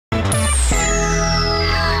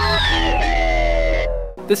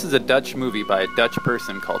This is a Dutch movie by a Dutch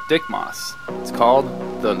person called Dick Moss. It's called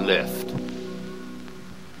The Lift.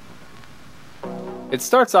 It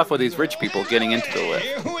starts off with these rich people getting into the lift.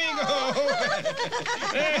 Here we go!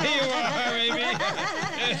 There you are, baby!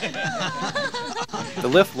 The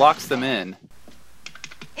lift locks them in.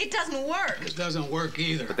 It doesn't work. This doesn't work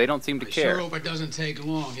either. But they don't seem to I care. sure hope it doesn't take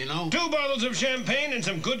long, you know? 2 bottles of champagne and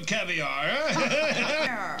some good caviar,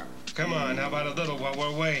 huh? Come on, how about a little while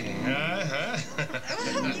we're waiting, huh?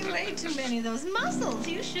 You ate too many of those mussels.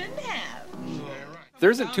 You shouldn't have. There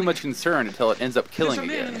isn't too much concern until it ends up killing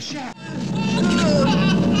again.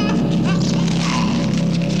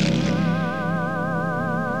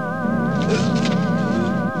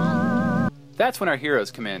 That's when our heroes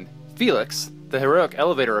come in. Felix, the heroic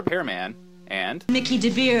elevator repairman, and Mickey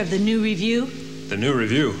DeVere of the New Review. The New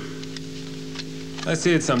Review. I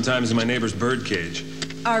see it sometimes in my neighbor's birdcage.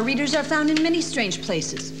 Our readers are found in many strange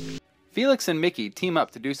places. Felix and Mickey team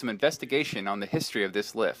up to do some investigation on the history of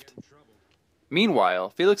this lift.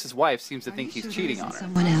 Meanwhile, Felix's wife seems to think he's cheating on her.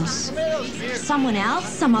 Someone else. Someone else?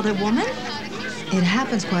 Some other woman? It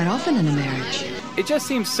happens quite often in a marriage. It just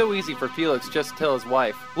seems so easy for Felix just to tell his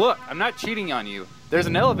wife, "Look, I'm not cheating on you. There's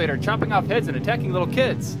an elevator chopping off heads and attacking little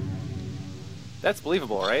kids." That's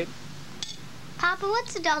believable, right? Papa,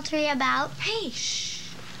 what's adultery about? Hey, shh.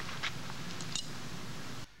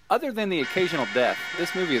 Other than the occasional death,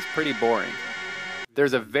 this movie is pretty boring.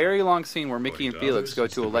 There's a very long scene where Mickey and Felix go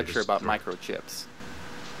to a lecture about microchips.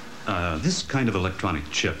 This kind of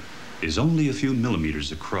electronic chip is only a few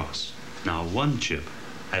millimeters across. Now, one chip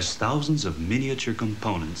has thousands of miniature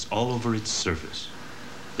components all over its surface.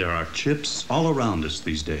 There are chips all around us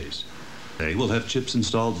these days. They will have chips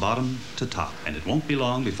installed bottom to top, and it won't be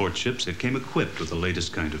long before chips that came equipped with the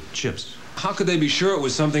latest kind of chips. How could they be sure it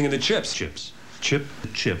was something in the chips? Chips. Chip,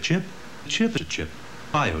 chip, chip, chip, chip,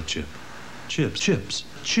 biochip. Chips, chips,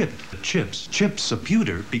 chips. A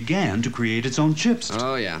computer began to create its own chips.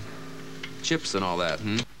 Oh, yeah. Chips and all that,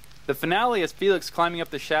 The finale is Felix climbing up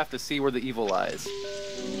the shaft to see where the evil lies.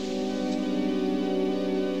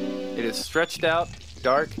 It is stretched out,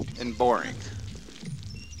 dark, and boring.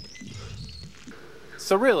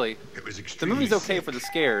 So really, the movie's okay for the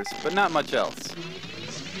scares, but not much else.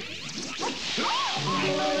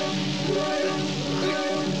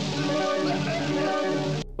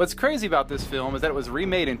 What's crazy about this film is that it was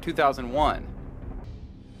remade in 2001.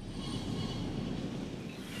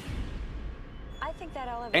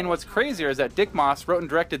 And what's crazier is that Dick Moss wrote and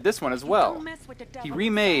directed this one as well. He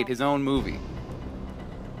remade his own movie.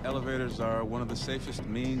 Elevators are one of the safest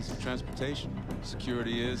means of transportation.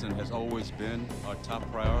 Security is and has always been our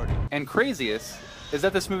top priority. And craziest is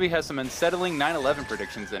that this movie has some unsettling 9/11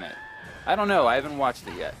 predictions in it. I don't know, I haven't watched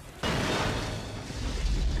it yet.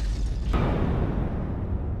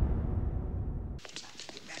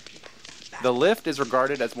 The Lift is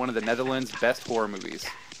regarded as one of the Netherlands' best horror movies.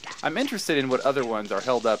 I'm interested in what other ones are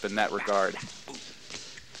held up in that regard.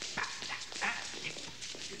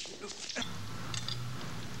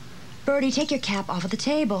 Bertie, take your cap off of the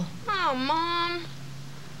table. Oh, Mom.